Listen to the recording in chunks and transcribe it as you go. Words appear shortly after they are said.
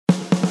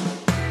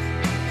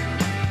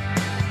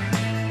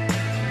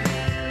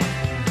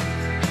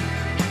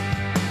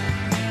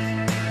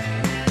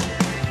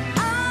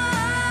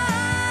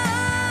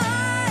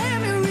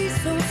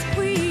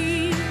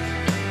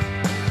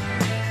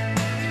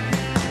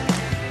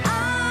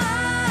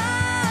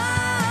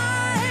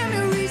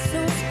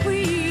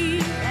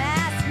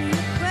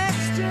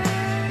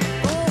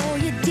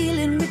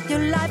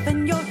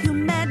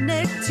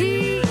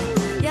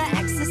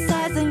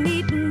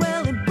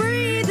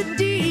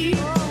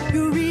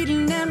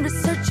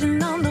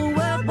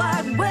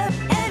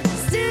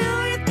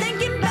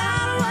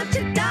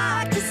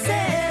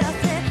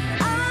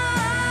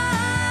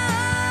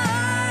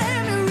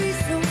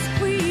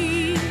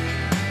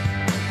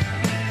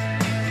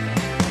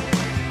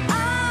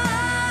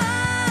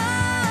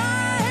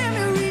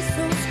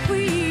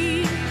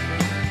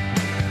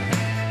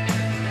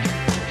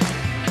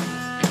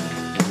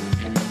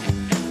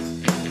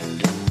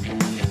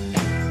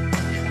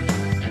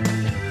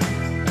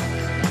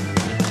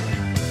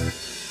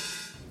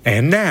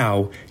And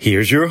now,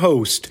 here's your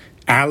host,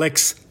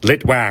 Alex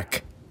Litwack.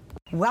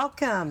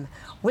 Welcome.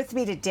 With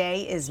me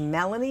today is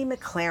Melanie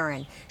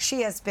McLaren.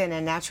 She has been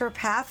a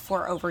naturopath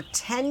for over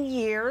 10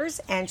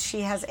 years, and she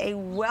has a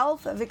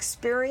wealth of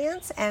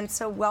experience. And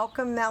so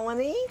welcome,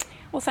 Melanie.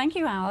 Well, thank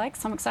you,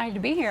 Alex. I'm excited to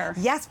be here.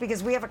 Yes,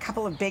 because we have a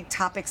couple of big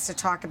topics to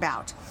talk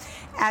about.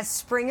 As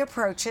spring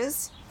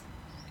approaches,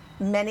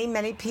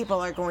 many people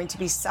are going to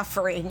be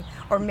suffering,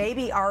 or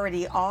maybe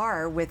already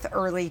are, with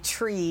early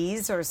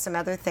trees or some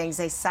other things.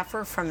 They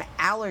suffer from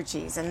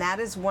allergies, and that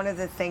is one of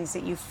the things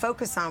that you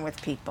focus on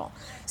with people.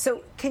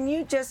 So can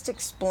you just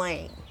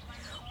explain,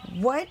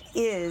 what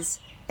is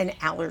an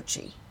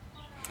allergy?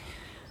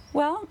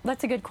 Well,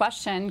 that's a good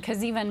question,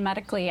 because even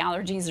medically,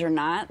 allergies are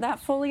not that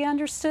fully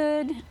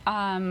understood.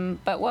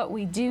 But what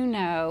we do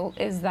know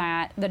is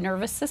that the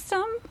nervous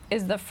system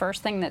is the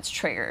first thing that's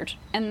triggered,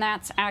 and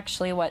that's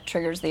actually what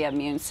triggers the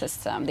immune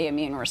system, the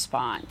immune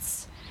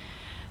response.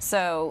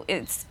 So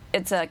it's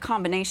a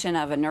combination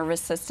of a nervous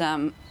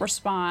system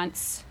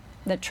response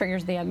that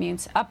triggers the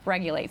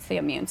upregulates the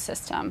immune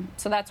system.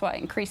 So that's what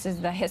increases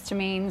the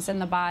histamines in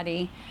the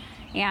body,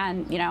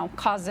 and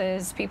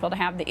causes people to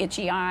have the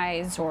itchy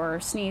eyes or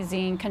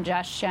sneezing,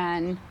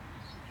 congestion.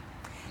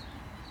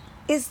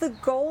 Is the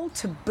goal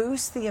to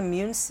boost the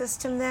immune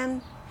system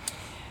then?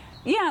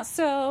 Yeah,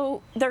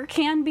 so there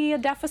can be a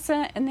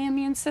deficit in the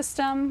immune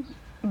system,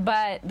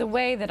 but the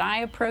way that I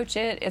approach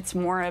it, it's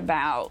more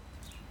about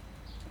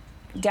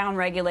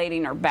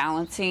downregulating or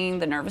balancing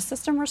the nervous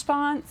system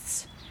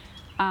response.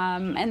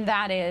 And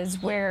that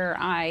is where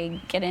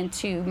I get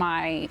into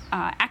my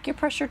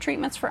acupressure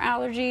treatments for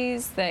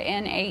allergies, the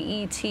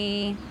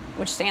NAET,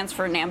 which stands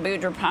for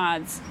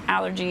Nambu-Drapad's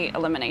Allergy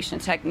Elimination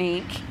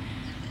Technique.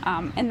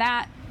 And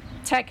that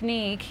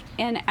technique,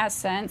 in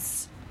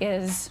essence,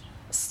 is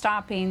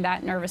stopping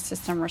that nervous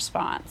system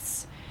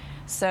response.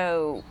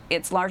 So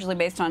it's largely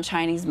based on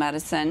Chinese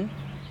medicine.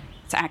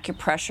 It's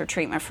acupressure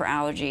treatment for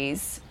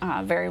allergies,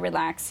 very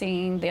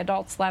relaxing. The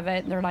adults love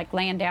it. They're like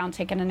laying down,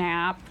 taking a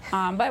nap.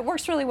 But it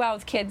works really well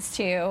with kids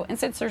too. And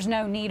since there's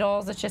no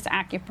needles, it's just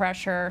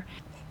acupressure.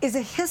 Is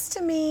a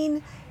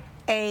histamine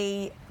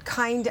a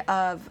kind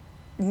of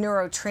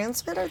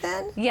neurotransmitter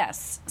then?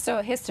 Yes. So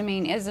a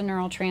histamine is a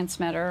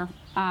neurotransmitter.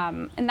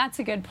 And that's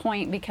a good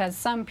point, because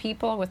some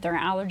people with their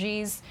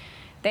allergies,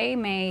 they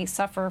may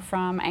suffer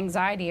from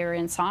anxiety or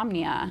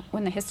insomnia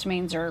when the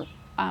histamines are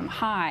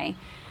high.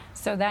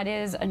 So that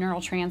is a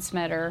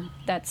neurotransmitter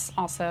that's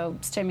also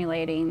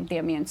stimulating the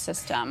immune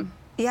system.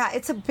 Yeah,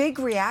 it's a big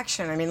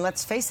reaction. I mean,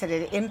 let's face it,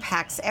 it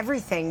impacts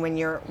everything when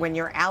your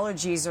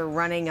allergies are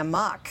running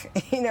amok.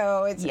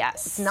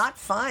 It's not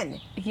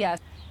fun. Yes.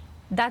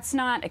 That's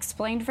not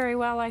explained very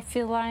well, I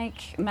feel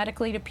like,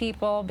 medically to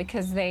people,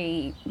 because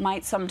they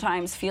might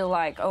sometimes feel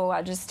like,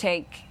 I just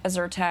take a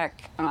Zyrtec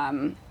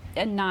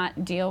and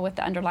not deal with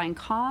the underlying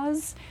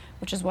cause,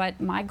 which is what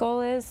my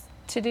goal is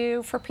to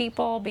do for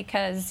people,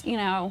 because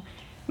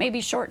maybe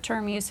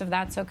short-term use of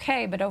that's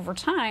okay, but over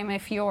time,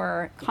 if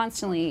you're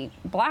constantly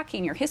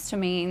blocking your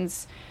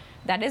histamines,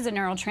 that is a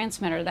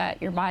neurotransmitter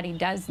that your body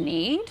does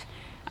need.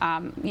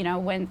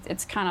 When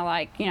it's kind of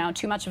like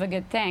too much of a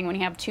good thing, when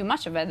you have too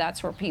much of it,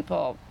 that's where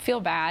people feel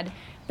bad,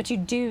 but you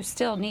do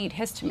still need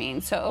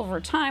histamine. So over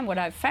time, what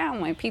I've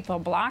found, when people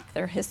block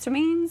their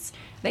histamines,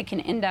 they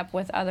can end up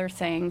with other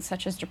things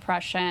such as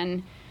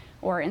depression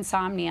or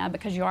insomnia,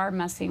 because you are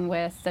messing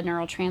with the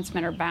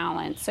neurotransmitter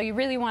balance. So you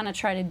really want to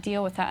try to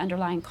deal with that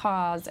underlying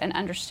cause and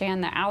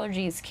understand that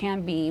allergies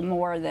can be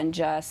more than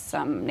just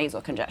some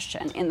nasal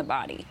congestion in the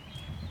body.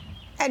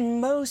 And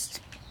most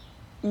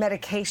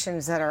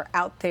medications that are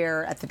out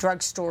there at the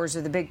drugstores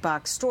or the big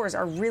box stores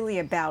are really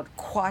about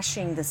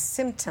quashing the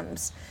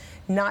symptoms,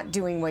 not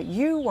doing what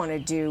you want to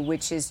do,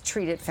 which is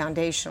treat it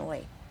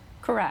foundationally.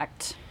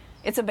 Correct.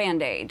 It's a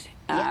Band-Aid,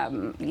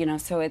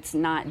 so it's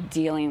not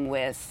dealing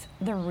with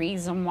the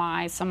reason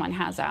why someone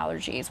has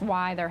allergies,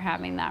 why they're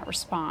having that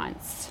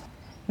response.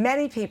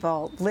 Many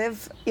people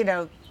live,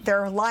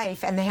 their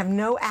life and they have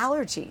no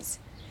allergies.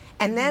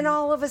 And then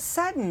all of a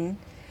sudden,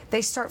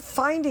 they start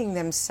finding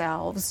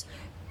themselves,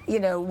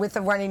 with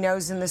a runny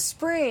nose in the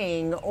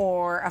spring,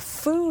 or a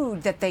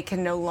food that they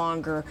can no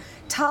longer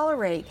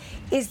tolerate.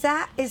 Is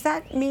that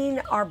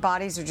mean our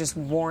bodies are just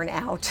worn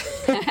out?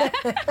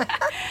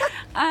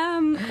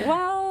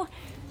 Well,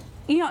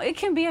 it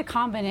can be a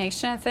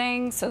combination of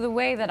things. So the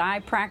way that I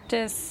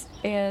practice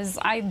is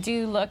I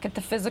do look at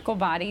the physical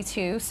body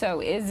too. So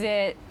is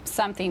it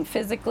something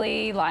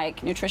physically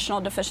like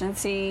nutritional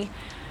deficiency?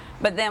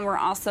 But then we're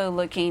also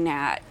looking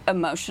at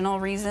emotional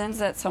reasons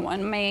that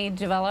someone may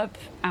develop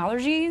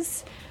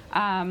allergies.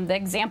 The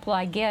example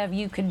I give,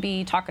 you could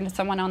be talking to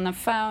someone on the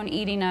phone,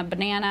 eating a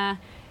banana,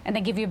 and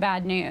they give you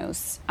bad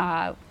news.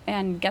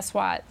 And guess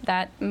what?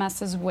 That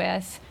messes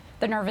with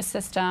the nervous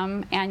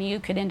system, and you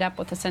could end up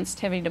with a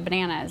sensitivity to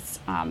bananas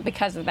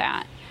because of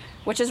that,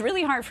 which is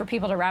really hard for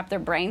people to wrap their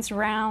brains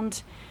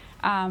around.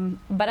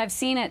 But I've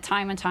seen it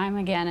time and time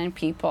again in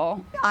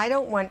people. I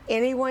don't want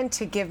anyone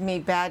to give me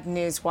bad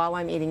news while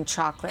I'm eating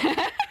chocolate.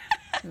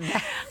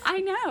 I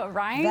know,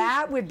 right?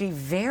 That would be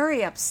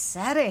very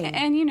upsetting.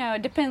 And,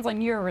 it depends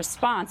on your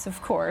response,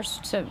 of course,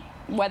 to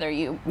whether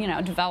you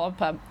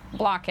develop a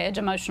blockage,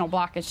 emotional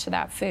blockage to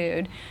that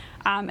food.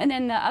 And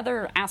then the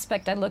other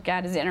aspect I look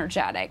at is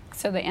energetic.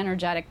 So the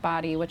energetic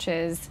body, which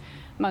is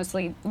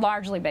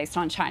largely based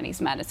on Chinese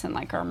medicine,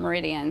 like our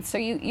meridians. So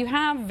you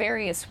have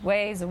various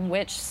ways in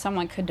which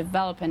someone could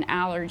develop an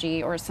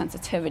allergy or a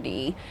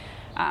sensitivity.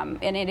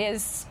 And it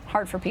is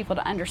hard for people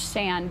to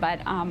understand,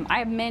 but I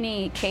have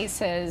many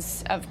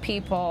cases of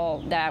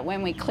people that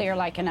when we clear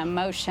like an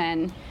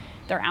emotion,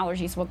 their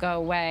allergies will go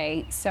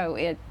away. So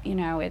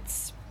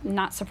it's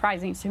not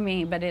surprising to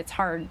me, but it's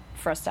hard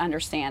for us to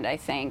understand, I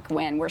think,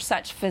 when we're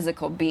such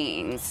physical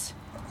beings.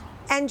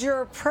 And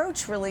your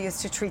approach really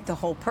is to treat the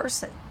whole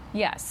person.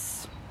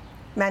 Yes.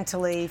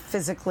 Mentally,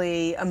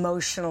 physically,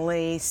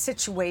 emotionally,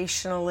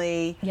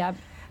 situationally. Yep.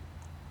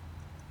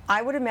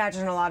 I would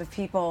imagine a lot of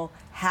people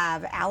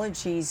have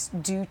allergies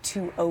due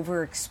to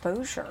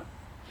overexposure.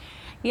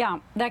 Yeah,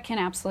 that can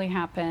absolutely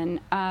happen.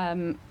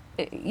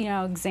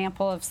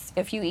 Example of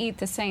if you eat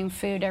the same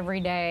food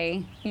every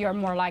day, you're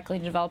more likely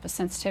to develop a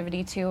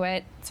sensitivity to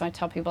it. So I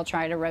tell people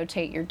try to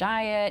rotate your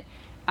diet.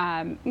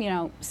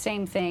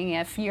 Same thing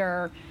if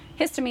your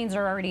histamines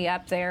are already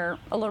up there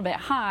a little bit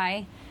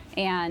high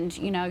and,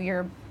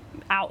 you're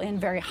out in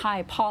very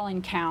high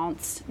pollen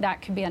counts,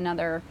 that could be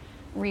another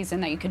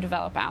reason that you could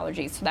develop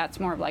allergies. So that's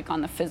more of like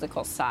on the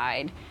physical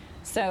side.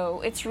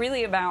 So it's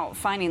really about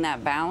finding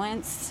that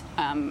balance,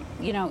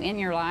 in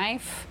your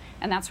life.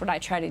 And that's what I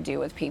try to do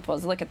with people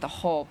is look at the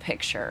whole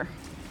picture.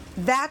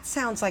 That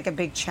sounds like a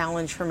big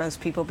challenge for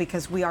most people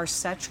because we are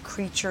such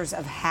creatures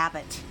of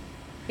habit.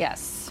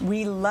 Yes.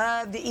 We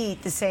love to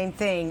eat the same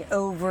thing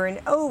over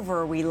and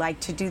over. We like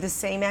to do the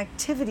same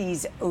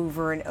activities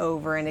over and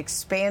over. And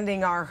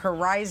expanding our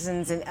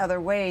horizons in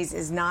other ways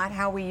is not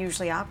how we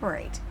usually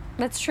operate.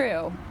 That's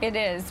true. It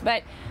is.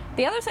 But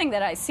the other thing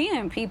that I see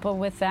in people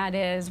with that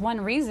is one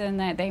reason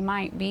that they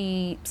might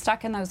be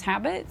stuck in those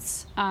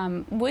habits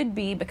would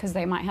be because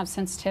they might have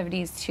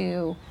sensitivities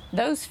to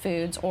those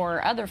foods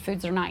or other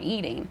foods they're not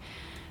eating.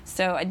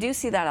 So I do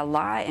see that a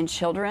lot in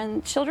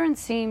children. Children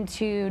seem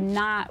to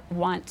not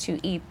want to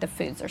eat the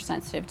foods they're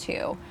sensitive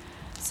to.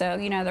 So,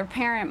 their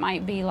parent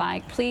might be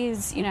like,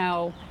 please,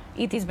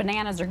 eat these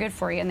bananas, they're good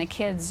for you. And the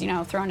kids,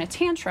 throwing a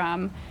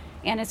tantrum.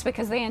 And it's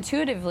because they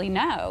intuitively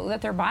know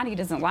that their body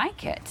doesn't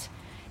like it.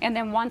 And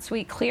then once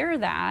we clear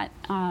that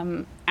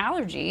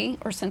allergy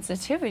or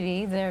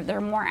sensitivity, they're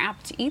more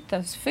apt to eat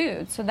those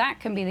foods. So that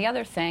can be the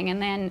other thing.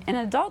 And then in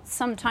adults,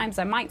 sometimes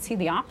I might see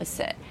the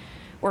opposite,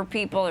 where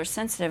people are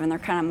sensitive and they're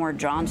kind of more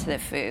drawn to the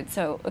food.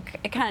 So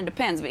it kind of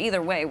depends. But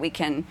either way, we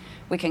can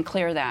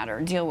clear that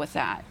or deal with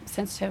that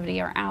sensitivity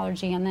or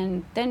allergy.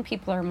 And then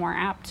people are more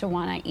apt to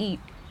want to eat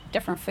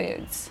different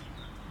foods.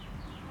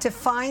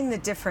 Define the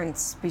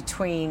difference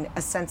between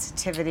a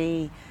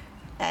sensitivity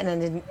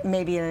and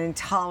maybe an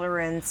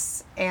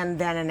intolerance and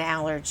then an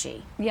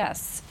allergy.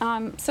 Yes.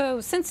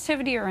 So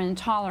sensitivity or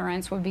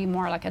intolerance would be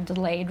more like a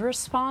delayed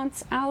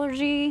response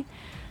allergy.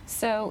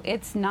 So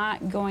it's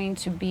not going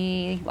to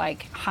be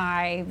like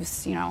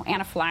hives,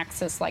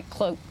 anaphylaxis, like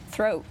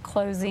throat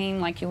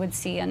closing like you would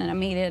see in an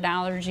immediate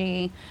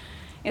allergy.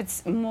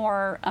 It's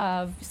more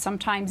of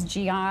sometimes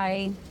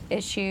GI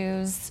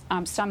issues,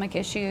 stomach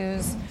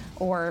issues,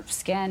 or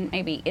skin,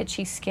 maybe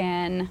itchy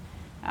skin.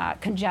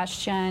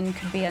 Congestion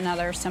could be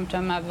another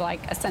symptom of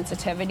like a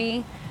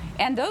sensitivity.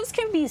 And those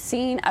can be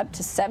seen up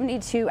to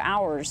 72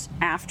 hours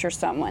after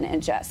someone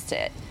ingests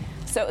it.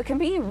 So it can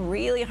be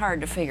really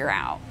hard to figure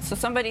out. So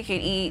somebody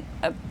could eat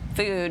a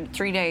food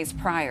 3 days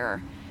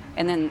prior,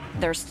 and then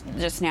they're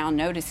just now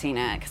noticing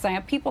it. Because I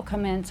have people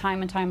come in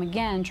time and time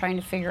again trying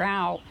to figure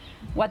out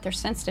what they're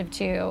sensitive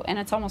to, and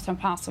it's almost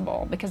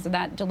impossible because of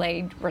that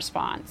delayed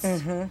response.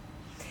 Mm-hmm.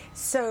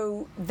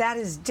 So that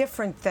is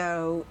different,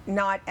 though,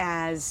 not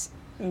as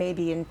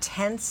maybe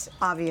intense,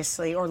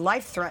 obviously, or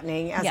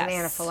life-threatening as an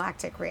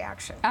anaphylactic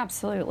reaction.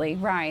 Absolutely,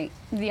 right.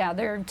 Yeah,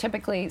 they're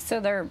typically, so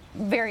there are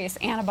various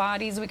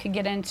antibodies we could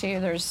get into.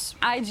 There's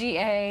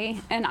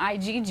IgA and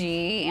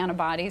IgG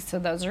antibodies, so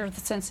those are the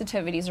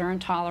sensitivities or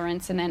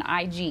intolerance, and then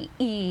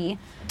IgE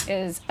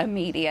is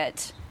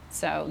immediate.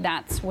 So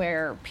that's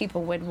where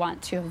people would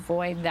want to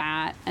avoid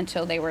that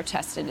until they were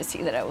tested to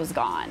see that it was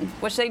gone,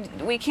 which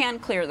we can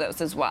clear those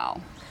as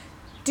well.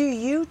 Do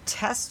you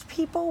test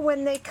people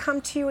when they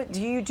come to you?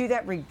 Do you do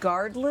that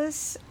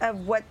regardless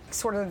of what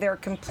sort of their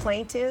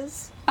complaint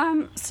is?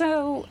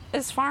 So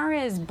as far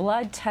as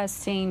blood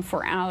testing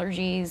for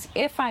allergies,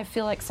 if I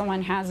feel like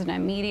someone has an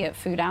immediate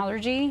food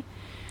allergy,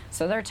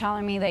 so they're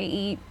telling me they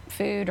eat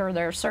food or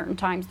there are certain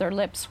times their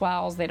lip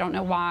swells, they don't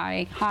know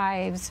why,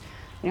 hives,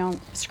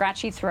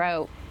 scratchy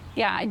throat.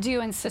 Yeah, I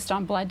do insist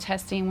on blood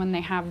testing when they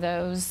have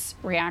those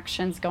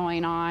reactions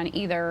going on,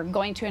 either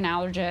going to an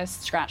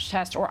allergist, scratch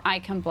test, or I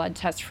can blood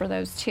test for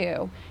those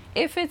too.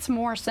 If it's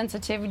more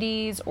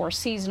sensitivities or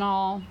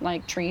seasonal,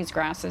 like trees,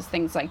 grasses,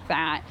 things like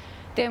that,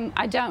 then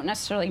I don't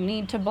necessarily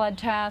need to blood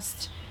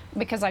test.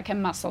 because I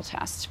can muscle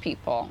test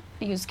people,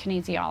 use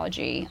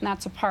kinesiology, and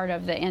that's a part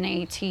of the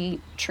NAT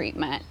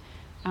treatment.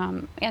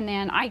 And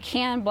then I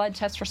can blood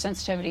test for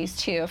sensitivities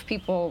too, if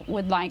people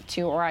would like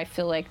to, or I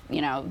feel like,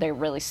 they're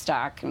really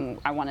stuck and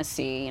I want to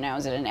see,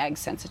 is it an egg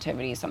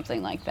sensitivity,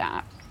 something like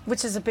that.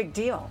 Which is a big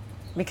deal,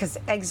 because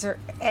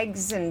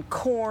eggs and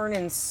corn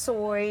and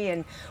soy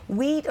and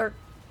wheat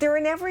they're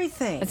in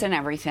everything. It's in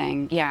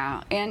everything,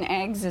 yeah. And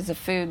eggs is a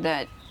food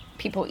that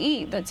people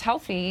eat that's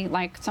healthy,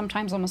 like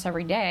sometimes almost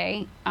every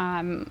day.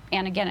 And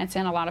again, it's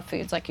in a lot of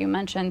foods, like you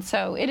mentioned.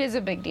 So it is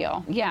a big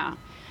deal, yeah.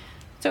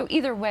 So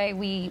either way,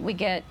 we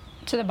get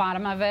to the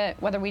bottom of it,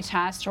 whether we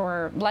test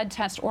or blood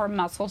test or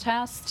muscle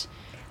test.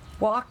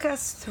 Walk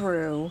us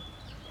through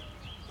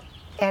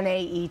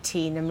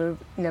NAET,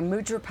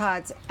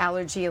 Namudropod's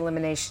allergy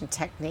elimination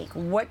technique.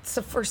 What's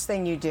the first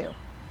thing you do?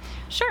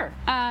 Sure.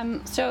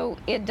 So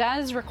it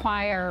does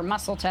require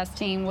muscle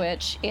testing,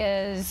 which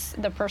is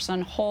the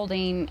person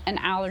holding an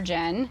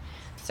allergen.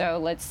 So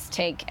let's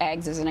take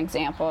eggs as an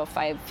example. If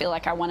I feel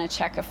like I want to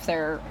check if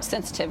they're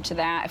sensitive to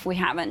that, if we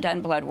haven't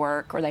done blood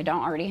work or they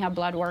don't already have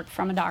blood work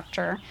from a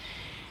doctor,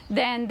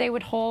 then they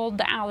would hold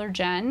the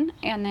allergen,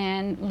 and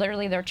then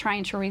literally they're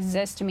trying to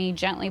resist me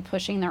gently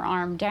pushing their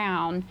arm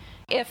down.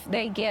 If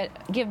they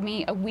give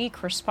me a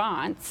weak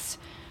response,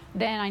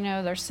 then I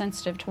know they're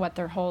sensitive to what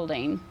they're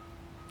holding.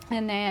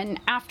 And then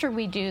after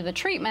we do the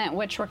treatment,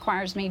 which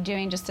requires me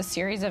doing just a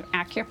series of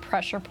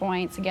acupressure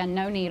points, again,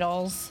 no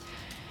needles,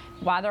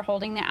 while they're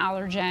holding the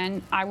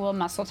allergen, I will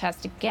muscle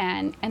test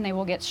again, and they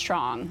will get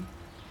strong.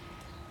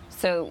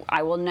 So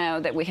I will know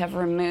that we have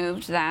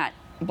removed that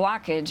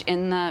blockage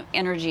in the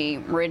energy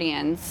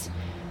meridians,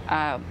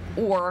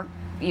 or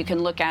you can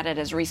look at it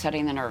as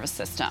resetting the nervous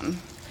system.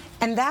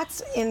 And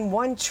that's in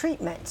one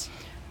treatment?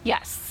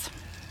 Yes.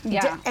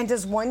 Yeah. And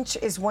is one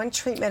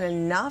treatment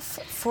enough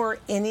for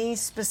any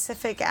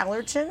specific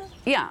allergen?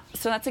 Yeah,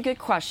 so that's a good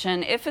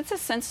question. If it's a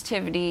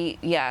sensitivity,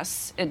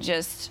 yes, it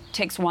just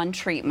takes one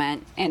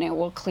treatment and it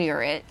will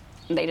clear it.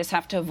 They just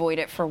have to avoid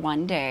it for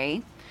one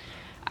day.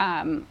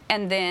 And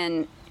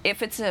then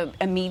if it's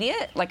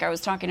immediate, like I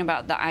was talking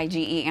about the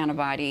IgE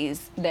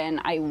antibodies,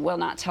 then I will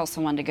not tell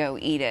someone to go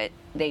eat it.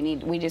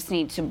 We just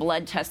need to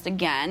blood test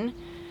again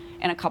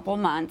in a couple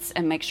months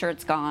and make sure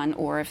it's gone,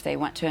 or if they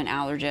went to an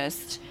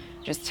allergist,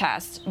 just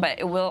test, but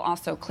it will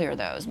also clear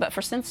those. But for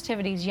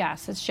sensitivities,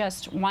 yes, it's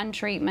just one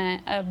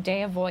treatment of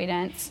day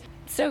avoidance.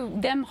 So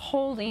them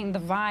holding the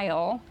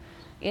vial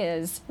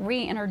is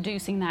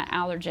reintroducing that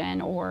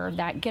allergen, or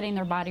that getting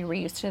their body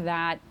reused to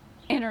that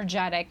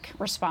energetic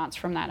response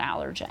from that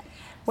allergen.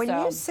 When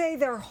you say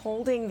they're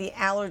holding the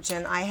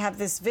allergen, I have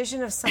this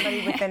vision of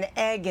somebody with an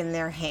egg in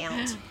their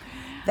hand.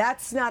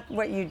 That's not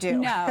what you do.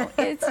 No,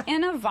 it's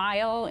in a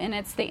vial, and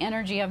it's the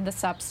energy of the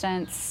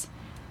substance.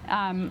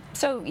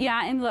 So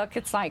yeah, and look,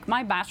 it's like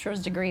my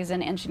bachelor's degree is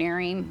in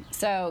engineering.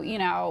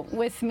 So,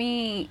 with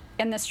me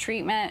in this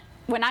treatment,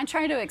 when I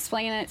try to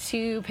explain it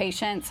to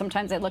patients,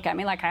 sometimes they look at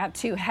me like I have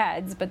two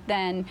heads, but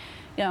then,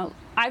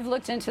 I've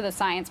looked into the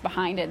science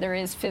behind it. There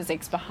is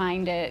physics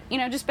behind it,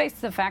 just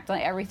based on the fact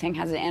that everything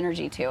has an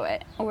energy to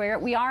it.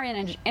 We are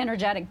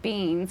energetic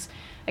beings.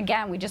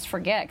 Again, we just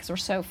forget because we're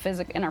so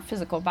in our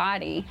physical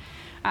body.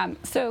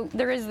 So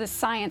there is this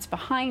science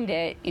behind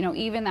it.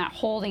 Even that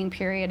holding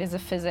period is a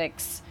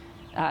physics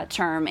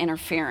term,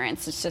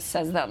 interference. It just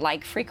says that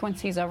like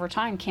frequencies over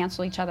time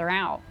cancel each other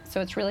out.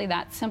 So it's really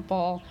that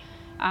simple.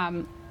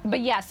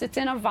 But yes, it's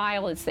in a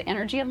vial. It's the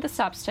energy of the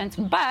substance.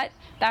 But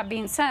that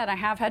being said, I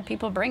have had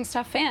people bring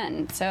stuff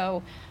in.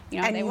 So,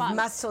 and you've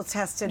muscle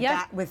tested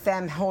that with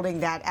them holding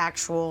that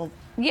actual.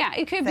 Yeah,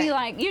 it could be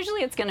like,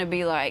 usually it's going to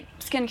be like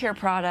skincare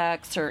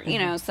products or,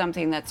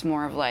 something that's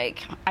more of like,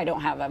 I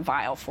don't have a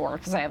vial for,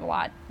 because I have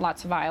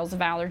lots of vials of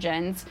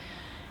allergens.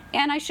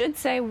 And I should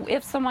say,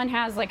 if someone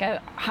has like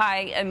a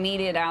high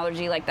immediate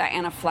allergy, like that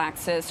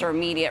anaphylaxis or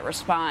immediate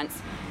response,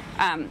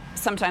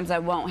 sometimes I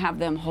won't have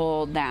them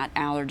hold that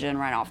allergen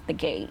right off the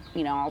gate.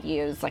 I'll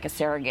use like a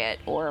surrogate,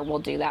 or we'll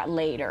do that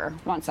later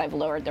once I've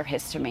lowered their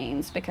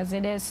histamines, because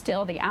it is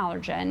still the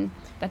allergen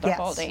that they're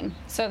holding.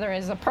 So there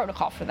is a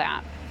protocol for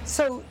that.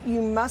 So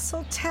you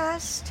muscle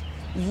test,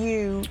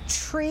 you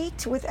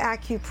treat with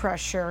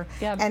acupressure,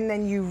 and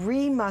then you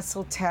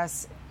re-muscle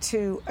test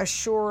to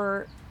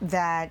assure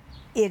that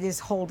it is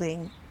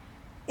holding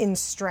in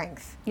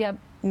strength,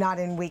 not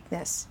in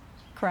weakness.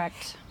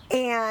 Correct.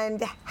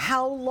 And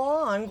how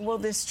long will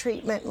this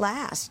treatment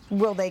last?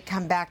 Will they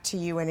come back to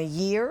you in a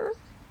year?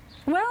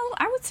 Well,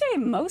 I would say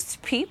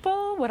most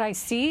people, what I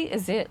see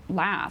is it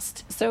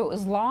lasts. So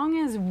as long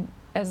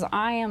as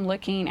I am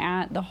looking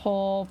at the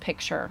whole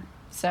picture.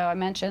 So I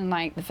mentioned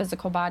like the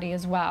physical body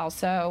as well.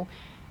 So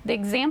the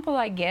example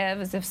I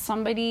give is if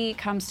somebody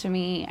comes to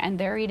me and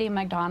they're eating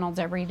McDonald's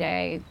every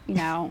day,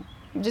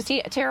 just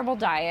eat a terrible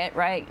diet,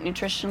 right?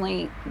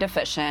 Nutritionally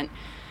deficient.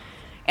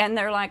 And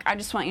they're like, I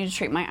just want you to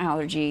treat my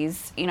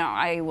allergies.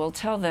 I will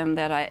tell them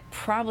that I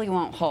probably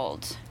won't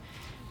hold,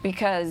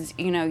 because,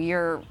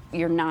 you're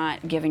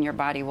not giving your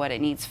body what it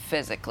needs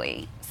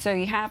physically. So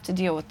you have to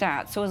deal with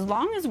that. So as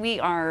long as we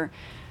are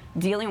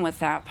dealing with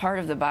that part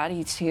of the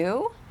body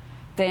too,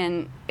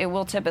 then it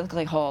will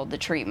typically hold the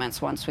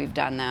treatments once we've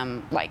done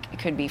them. Like, it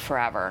could be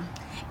forever.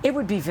 It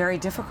would be very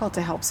difficult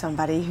to help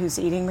somebody who's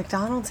eating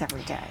McDonald's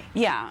every day.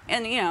 Yeah,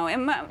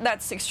 and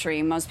that's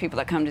extreme. Most people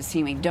that come to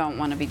see me don't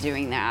want to be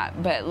doing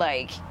that, but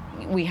like,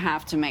 we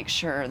have to make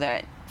sure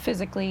that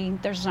physically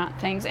there's not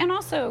things, and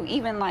also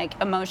even like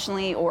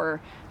emotionally,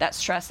 or that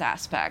stress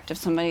aspect. If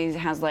somebody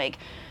has like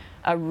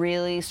a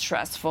really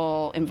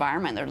stressful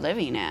environment they're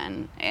living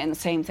in, and the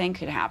same thing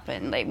could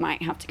happen. They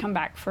might have to come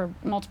back for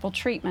multiple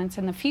treatments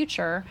in the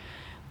future.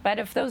 But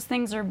if those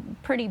things are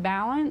pretty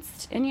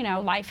balanced, and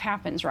life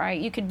happens, right?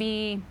 You could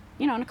be,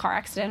 in a car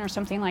accident or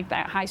something like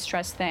that, high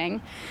stress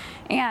thing,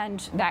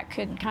 and that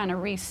could kind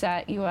of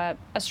reset you a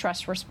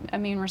stress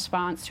immune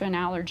response to an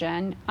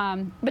allergen.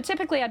 But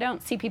typically I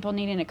don't see people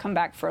needing to come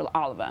back for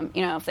all of them.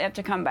 If they have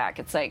to come back,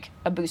 it's like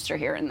a booster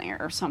here and there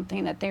or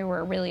something that they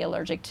were really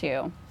allergic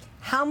to.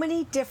 How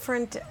many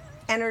different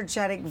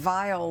energetic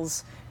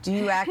vials do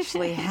you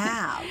actually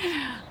have?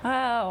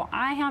 Oh,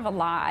 I have a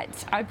lot.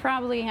 I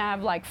probably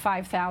have like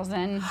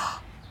 5,000.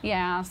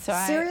 Yeah, so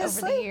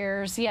Seriously? Over the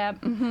years, yeah.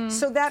 Mm-hmm.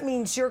 So that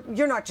means you're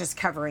not just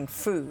covering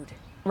food.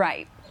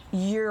 Right.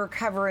 You're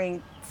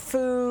covering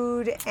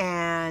food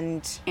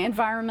and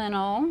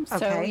environmental.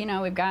 Okay.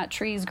 So, we've got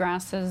trees,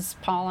 grasses,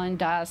 pollen,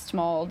 dust,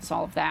 molds,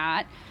 all of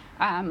that.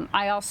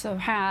 I also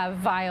have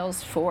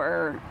vials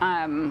for,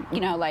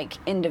 like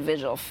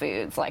individual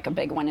foods. Like a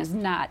big one is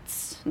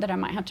nuts that I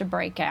might have to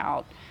break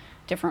out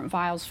different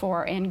vials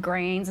for, and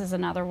grains is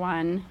another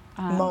one.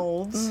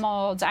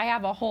 Molds. I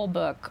have a whole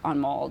book on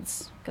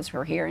molds because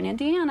we're here in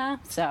Indiana.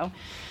 So,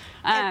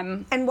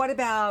 and what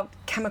about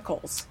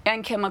chemicals?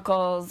 And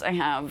chemicals, I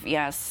have,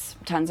 yes,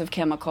 tons of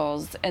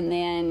chemicals. And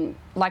then,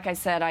 like I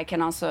said, I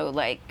can also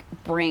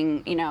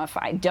bring, if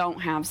I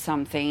don't have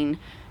something,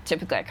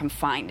 typically I can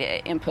find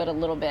it and put a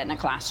little bit in a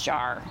glass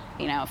jar,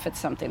 if it's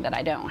something that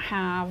I don't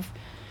have.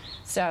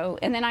 So,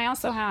 and then I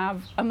also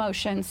have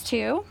emotions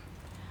too.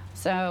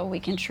 So we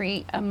can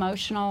treat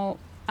emotional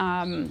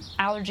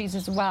allergies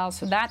as well.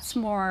 So that's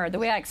more, the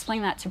way I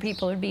explain that to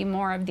people would be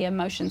more of the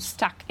emotions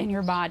stuck in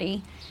your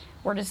body.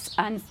 We're just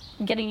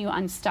getting you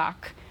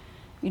unstuck,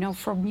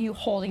 from you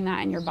holding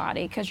that in your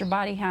body, because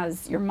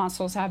your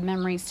muscles have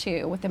memories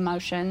too with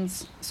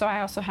emotions. So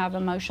I also have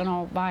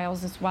emotional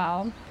vials as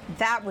well.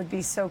 That would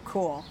be so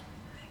cool,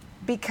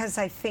 because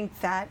I think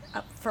that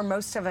for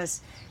most of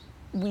us,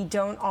 we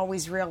don't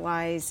always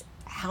realize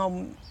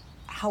how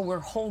we're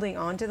holding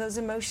on to those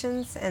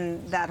emotions,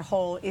 and that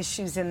whole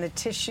issues in the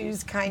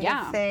tissues kind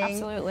of thing. Yeah,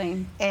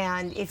 absolutely.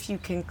 And if you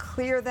can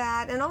clear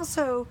that, and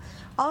also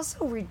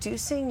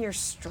reducing your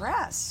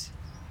stress.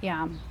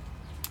 Yeah.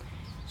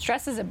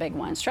 Stress is a big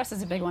one. Stress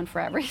is a big one for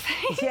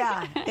everything.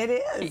 Yeah, it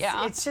is.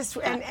 Yeah. It's just,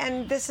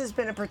 and this has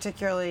been a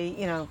particularly,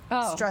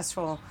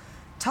 stressful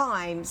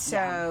time.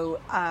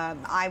 So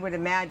I would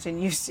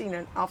imagine you've seen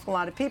an awful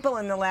lot of people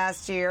in the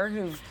last year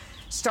who've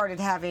started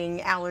having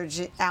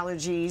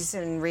allergies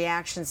and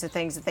reactions to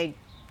things that they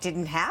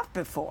didn't have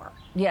before.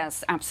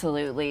 Yes,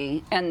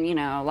 absolutely. And,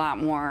 a lot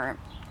more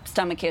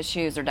stomach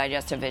issues or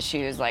digestive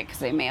issues, like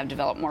they may have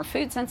developed more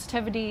food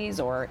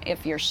sensitivities, or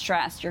if you're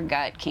stressed, your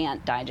gut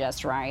can't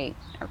digest right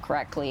or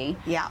correctly.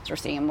 Yeah. So we're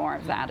seeing more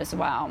of that as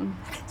well.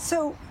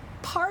 So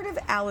part of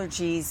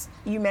allergies,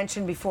 you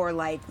mentioned before,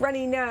 like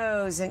runny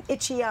nose and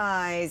itchy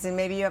eyes, and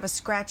maybe you have a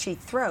scratchy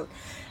throat.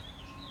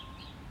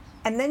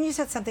 And then you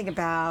said something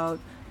about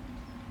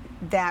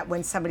that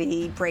when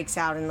somebody breaks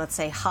out in, let's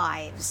say,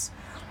 hives,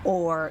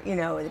 or,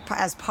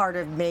 as part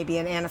of maybe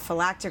an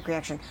anaphylactic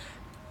reaction.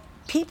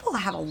 People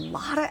have a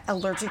lot of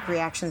allergic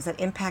reactions that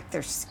impact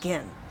their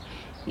skin.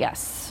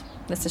 Yes,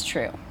 this is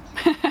true.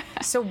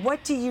 So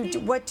what do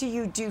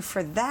you do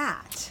for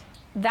that?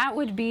 That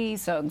would be,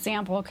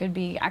 example could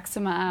be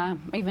eczema,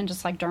 even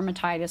just like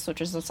dermatitis,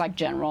 which is just like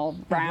general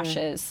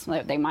rashes.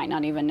 They might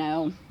not even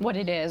know what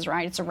it is,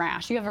 right? It's a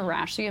rash. You have a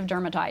rash, so you have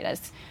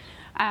dermatitis.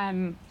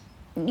 And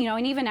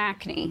even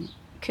acne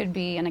could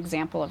be an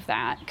example of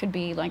that. Could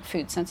be like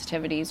food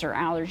sensitivities or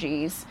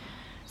allergies.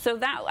 So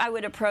that I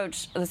would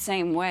approach the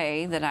same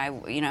way that I,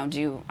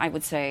 do. I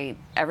would say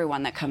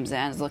everyone that comes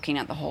in is looking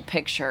at the whole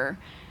picture.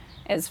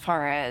 As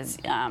far as,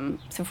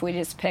 so if we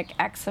just pick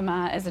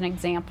eczema as an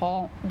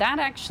example, that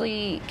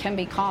actually can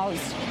be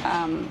caused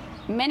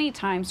many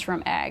times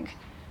from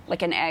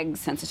like an egg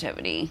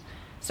sensitivity.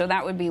 So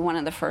that would be one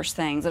of the first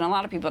things. And a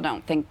lot of people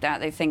don't think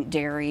that. They think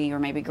dairy or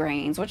maybe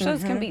grains, which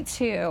those can be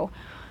too.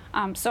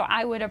 So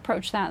I would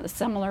approach that a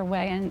similar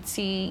way and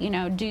see,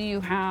 do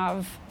you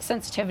have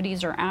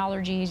sensitivities or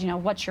allergies?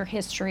 What's your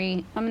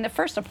history? The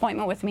first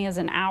appointment with me is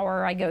an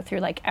hour. I go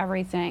through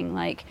everything,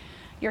 like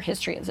your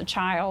history as a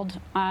child.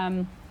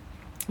 How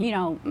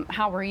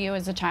were you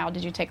as a child?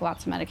 Did you take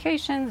lots of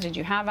medications? Did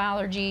you have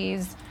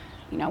allergies?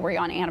 Were you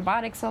on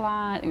antibiotics a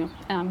lot?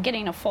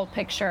 Getting a full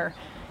picture.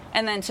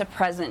 And then to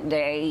present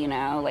day,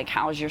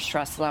 how's your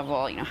stress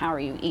level? How are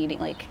you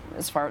eating?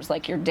 As far as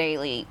your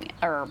daily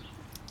or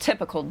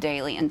typical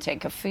daily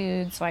intake of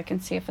food, so I can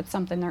see if it's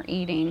something they're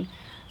eating.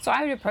 So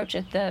I would approach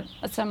it a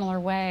similar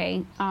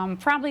way.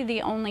 Probably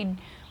the only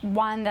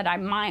one that I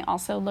might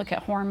also look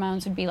at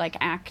hormones would be like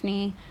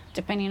acne,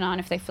 depending on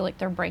if they feel like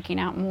they're breaking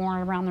out more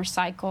around their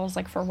cycles,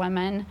 like for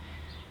women.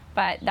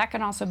 But that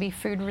can also be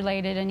food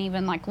related and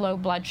even like low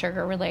blood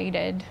sugar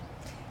related.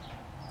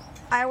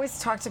 I always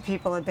talk to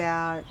people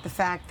about the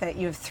fact that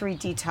you have 3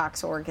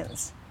 detox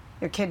organs: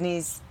 your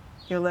kidneys,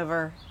 your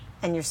liver,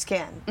 and your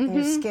skin. And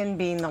your skin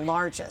being the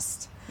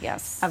largest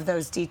of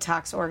those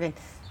detox organs.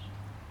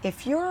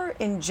 If you're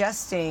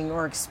ingesting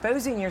or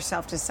exposing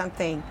yourself to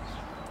something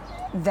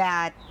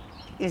that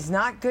is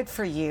not good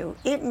for you,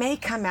 it may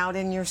come out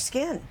in your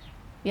skin.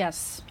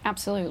 Yes,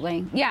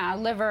 absolutely. Yeah,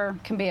 liver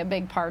can be a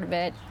big part of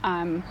it.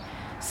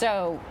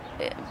 So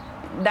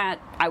that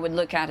I would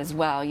look at as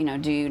well. You know,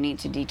 do you need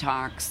to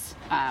detox?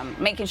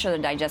 Making sure the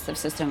digestive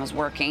system is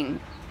working.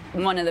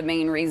 One of the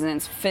main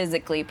reasons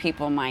physically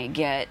people might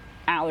get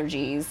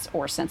allergies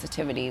or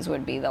sensitivities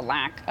would be the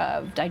lack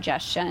of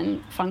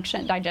digestion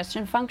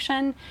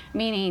function,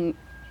 meaning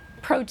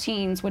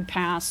proteins would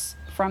pass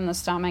from the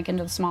stomach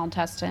into the small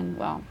intestine.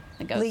 Well,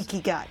 it goes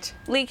leaky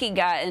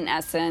gut in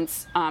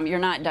essence. You're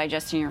not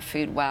digesting your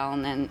food well,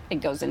 and then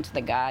it goes into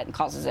the gut and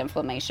causes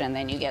inflammation, and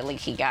then you get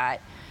leaky gut.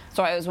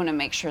 So I always want to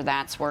make sure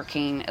that's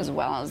working, as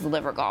well as the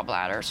liver,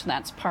 gallbladder, so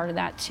that's part of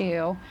that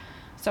too.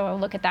 So I'll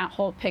look at that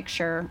whole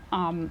picture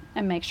and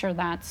make sure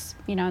that's,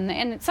 you know,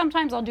 and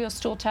sometimes I'll do a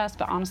stool test,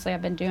 but honestly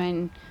I've been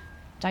doing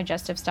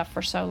digestive stuff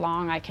for so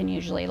long, I can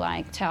usually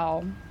like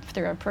tell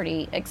through a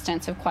pretty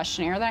extensive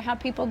questionnaire that I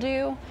have people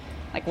do,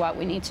 like what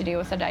we need to do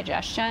with the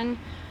digestion.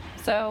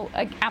 So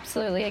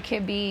absolutely, it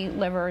could be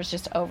liver is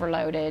just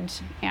overloaded,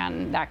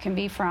 and that can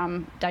be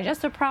from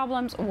digestive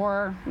problems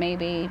or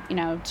maybe, you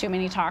know, too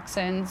many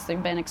toxins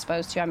they've been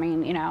exposed to. I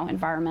mean, you know,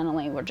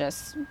 environmentally, we're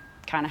just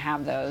kind of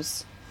have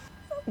those.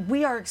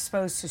 We are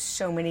exposed to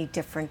so many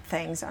different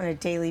things on a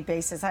daily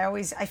basis.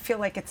 I feel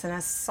like it's an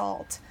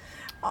assault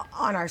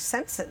on our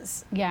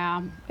senses.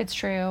 Yeah, it's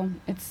true.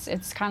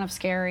 It's kind of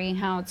scary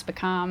how it's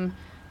become.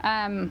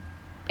 And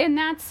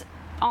that's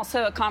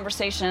also a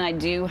conversation I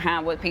do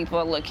have with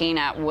people, looking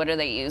at what are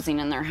they using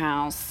in their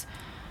house,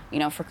 you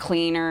know, for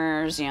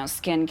cleaners, you know,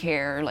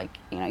 skincare. Like,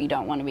 you know, you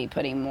don't want to be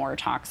putting more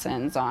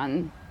toxins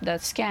on the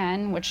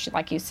skin, which,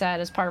 like you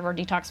said, is part of our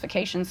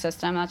detoxification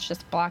system. That's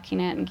just blocking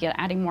it and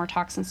adding more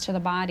toxins to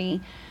the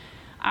body.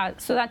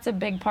 So that's a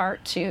big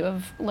part, too,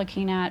 of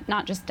looking at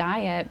not just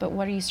diet, but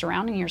what are you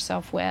surrounding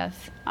yourself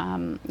with?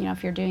 You know,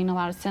 if you're doing a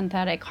lot of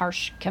synthetic,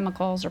 harsh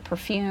chemicals or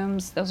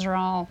perfumes, those are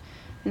all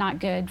not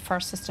good for our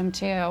system,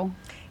 too.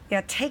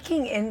 Yeah,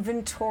 taking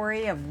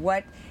inventory of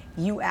what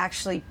you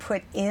actually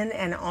put in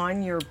and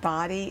on your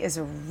body is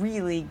a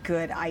really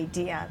good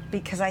idea,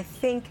 because I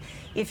think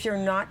if you're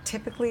not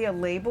typically a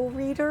label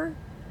reader,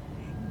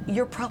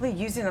 you're probably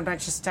using a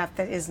bunch of stuff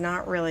that is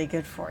not really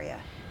good for you.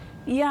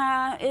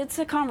 Yeah, it's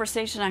a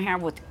conversation I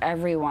have with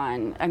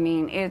everyone. I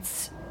mean,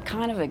 it's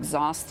kind of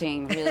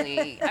exhausting,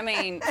 really. I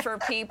mean, for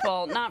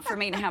people, not for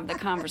me to have the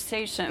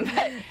conversation,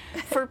 but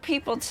for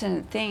people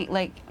to think,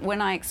 like,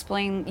 when I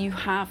explain, you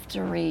have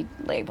to read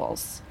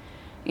labels.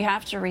 You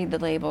have to read the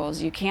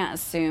labels. You can't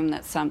assume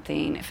that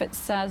something, if it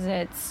says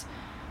it's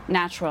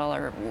natural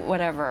or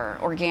whatever,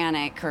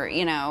 organic, or,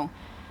 you know,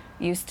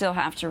 you still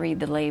have to read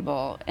the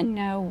label and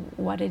know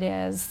what it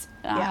is.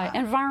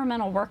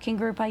 Environmental Working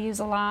Group I use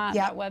a lot,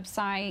 that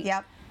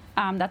website.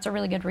 That's a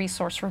really good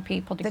resource for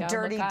people to go look up. The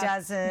Dirty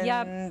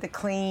Dozen, the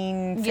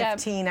Clean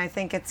 15, I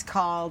think it's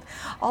called.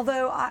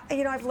 Although,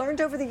 I've learned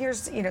over the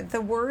years,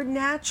 the word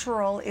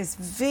natural is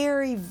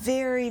very,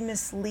 very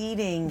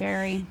misleading.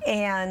 Very.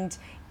 And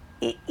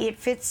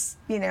if it's,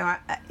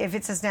 if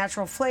it says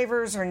natural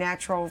flavors or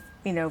natural,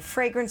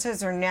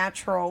 fragrances or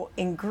natural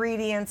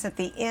ingredients at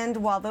the end,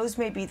 while those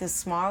may be the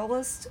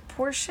smallest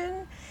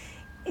portion,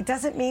 it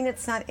doesn't mean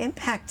it's not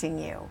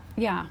impacting you.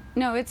 Yeah,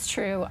 no, it's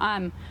true.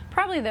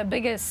 Probably the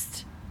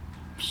biggest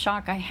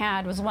shock I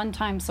had was one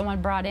time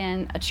someone brought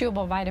in a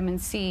chewable vitamin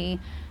C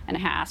and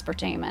it had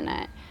aspartame in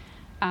it.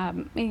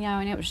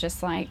 And it was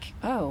just like,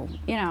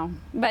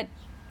 but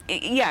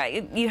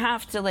you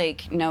have to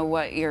know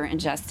what you're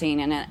ingesting,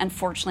 and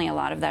unfortunately a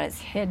lot of that is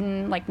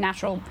hidden. Like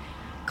natural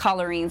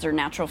colorings or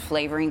natural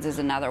flavorings is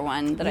another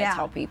one that I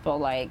tell people,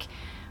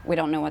 we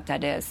don't know what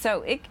that is.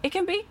 So it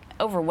can be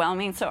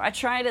overwhelming. So I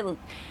try to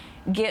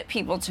get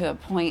people to a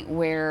point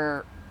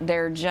where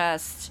they're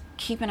just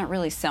keeping it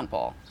really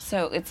simple.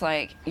 So it's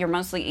like you're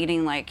mostly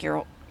eating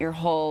your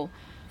whole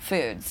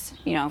foods,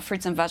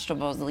 fruits and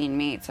vegetables, lean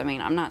meats. I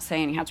mean, I'm not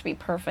saying you have to be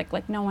perfect,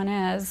 like no one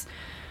is.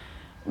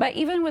 But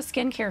even with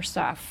skincare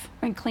stuff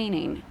and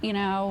cleaning,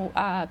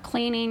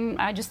 cleaning,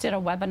 I just did a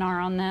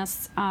webinar on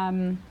this.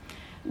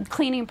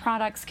 Cleaning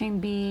products can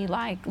be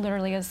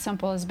literally as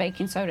simple as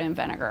baking soda and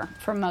vinegar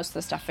for most of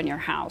the stuff in your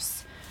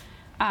house.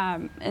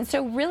 And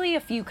so really,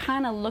 if you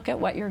kind of look at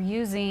what you're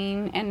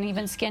using, and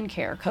even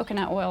skincare,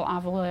 coconut oil,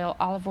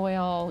 olive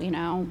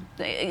oil,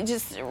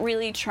 just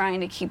really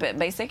trying to keep it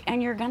basic,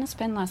 and you're going to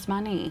spend less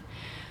money.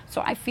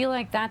 So I feel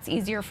like that's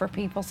easier for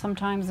people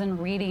sometimes than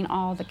reading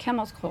all the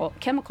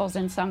chemicals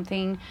in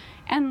something.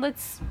 And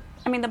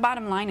the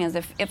bottom line is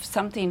if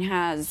something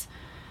has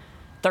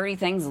 30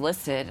 things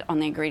listed on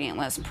the ingredient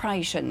list,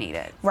 probably shouldn't eat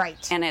it. Right.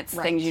 And it's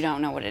right. things you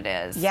don't know what it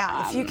is.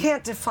 Yeah, if you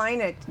can't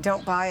define it,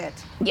 don't buy it.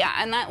 Yeah,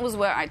 and that was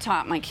what I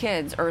taught my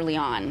kids early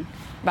on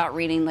about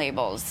reading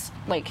labels.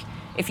 Like,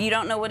 if you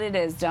don't know what it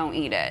is, don't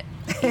eat it.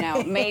 You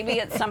know, maybe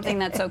it's something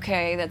that's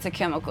okay, that's a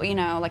chemical, you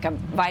know, like a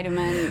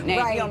vitamin.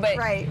 Right, you know, but,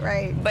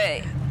 right.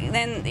 But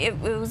then it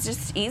was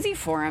just easy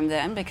for them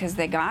then because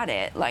they got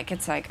it. Like,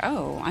 it's like,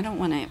 oh, I don't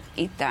want to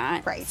eat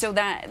that. Right. So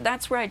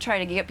that's where I try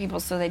to get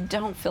people so they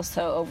don't feel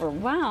so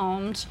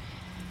overwhelmed,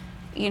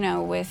 you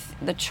know, with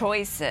the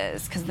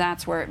choices, because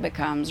that's where it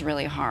becomes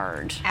really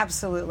hard.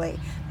 Absolutely.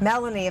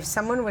 Melanie, if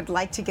someone would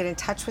like to get in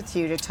touch with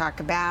you to talk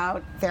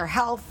about their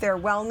health, their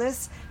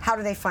wellness, how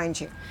do they find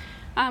you?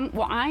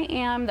 Well, I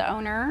am the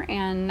owner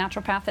and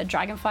naturopath at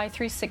Dragonfly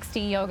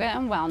 360 Yoga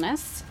and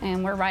Wellness,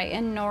 and we're right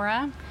in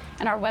Nora,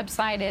 and our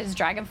website is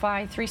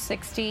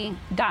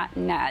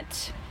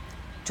dragonfly360.net.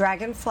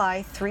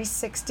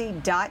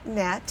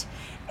 Dragonfly360.net,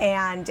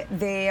 and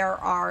there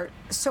are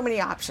so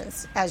many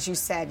options. As you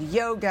said,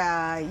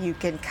 yoga, you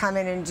can come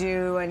in and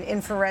do an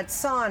infrared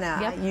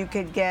sauna. Yep. You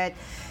could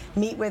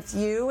meet with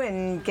you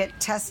and get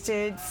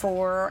tested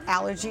for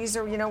allergies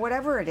or, you know,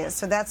 whatever it is.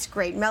 So that's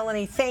great.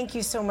 Melanie, thank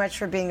you so much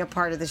for being a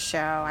part of the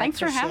show. Thanks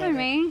for having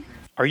me.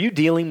 Are you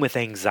dealing with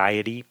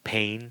anxiety,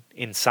 pain,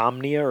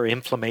 insomnia, or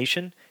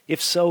inflammation?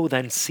 If so,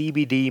 then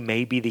CBD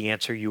may be the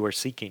answer you are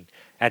seeking.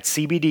 At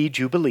CBD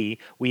Jubilee,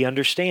 we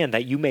understand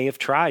that you may have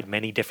tried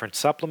many different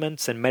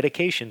supplements and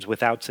medications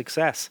without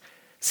success.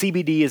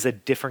 CBD is a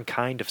different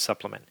kind of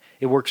supplement.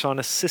 It works on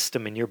a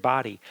system in your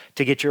body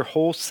to get your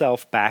whole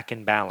self back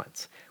in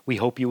balance. We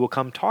hope you will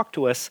come talk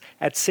to us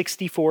at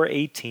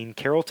 6418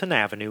 Carrollton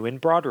Avenue in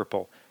Broad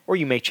Ripple, or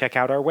you may check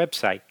out our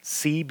website,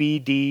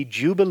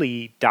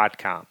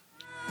 cbdjubilee.com.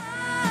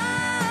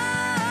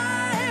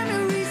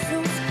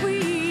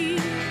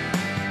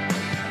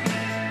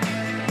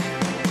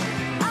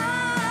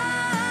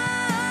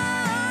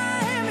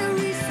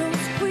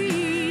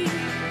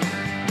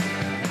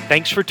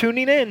 Thanks for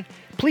tuning in.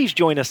 Please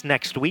join us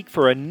next week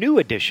for a new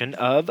edition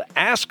of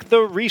Ask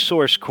the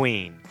Resource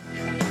Queen.